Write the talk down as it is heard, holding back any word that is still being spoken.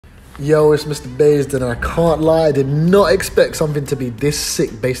Yo, it's Mr. Baysden, and I can't lie, I did not expect something to be this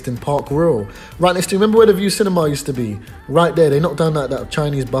sick based in Park Royal. Right next to, remember where the View Cinema used to be? Right there, they knocked down that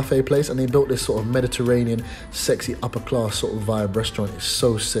Chinese buffet place and they built this sort of Mediterranean, sexy, upper class sort of vibe restaurant. It's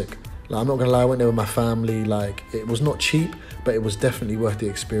so sick. Like, I'm not gonna lie, I went there with my family. Like, it was not cheap, but it was definitely worth the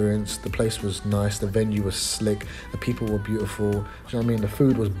experience. The place was nice, the venue was slick, the people were beautiful. Do you know what I mean? The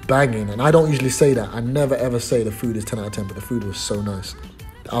food was banging, and I don't usually say that. I never ever say the food is 10 out of 10, but the food was so nice.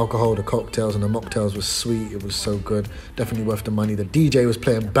 The alcohol, the cocktails and the mocktails was sweet. It was so good. Definitely worth the money. The DJ was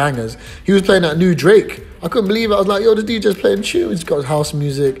playing bangers. He was playing that new Drake. I couldn't believe it. I was like, yo, the DJ's playing tunes. He's got his house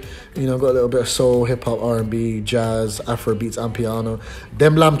music, you know, got a little bit of soul, hip-hop, R&B, jazz, Afro beats and piano.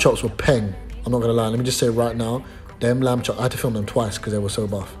 Them lamb chops were peng. I'm not going to lie. Let me just say right now, them lamb chops, I had to film them twice because they were so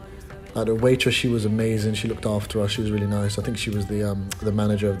buff. Like, the waitress, she was amazing. She looked after us. She was really nice. I think she was the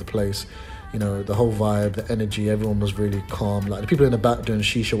manager of the place. You know, the whole vibe, the energy, everyone was really calm. Like, the people in the back doing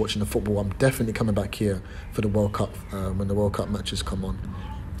shisha, watching the football, I'm definitely coming back here for the World Cup, when the World Cup matches come on.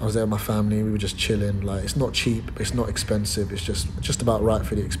 I was there with my family, we were just chilling. Like, it's not cheap, it's not expensive, it's just about right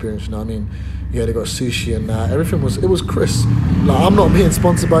for the experience, you know what I mean? Yeah, they got sushi and that, everything it was crisp. Like, I'm not being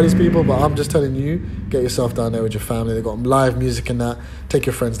sponsored by these people, but I'm just telling you, get yourself down there with your family. They got live music and that. Take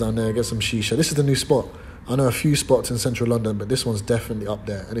your friends down there, get some shisha. This is the new spot. I know a few spots in central London, but this one's definitely up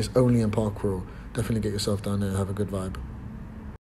there, and it's only in Park Royal. Definitely get yourself down there and have a good vibe.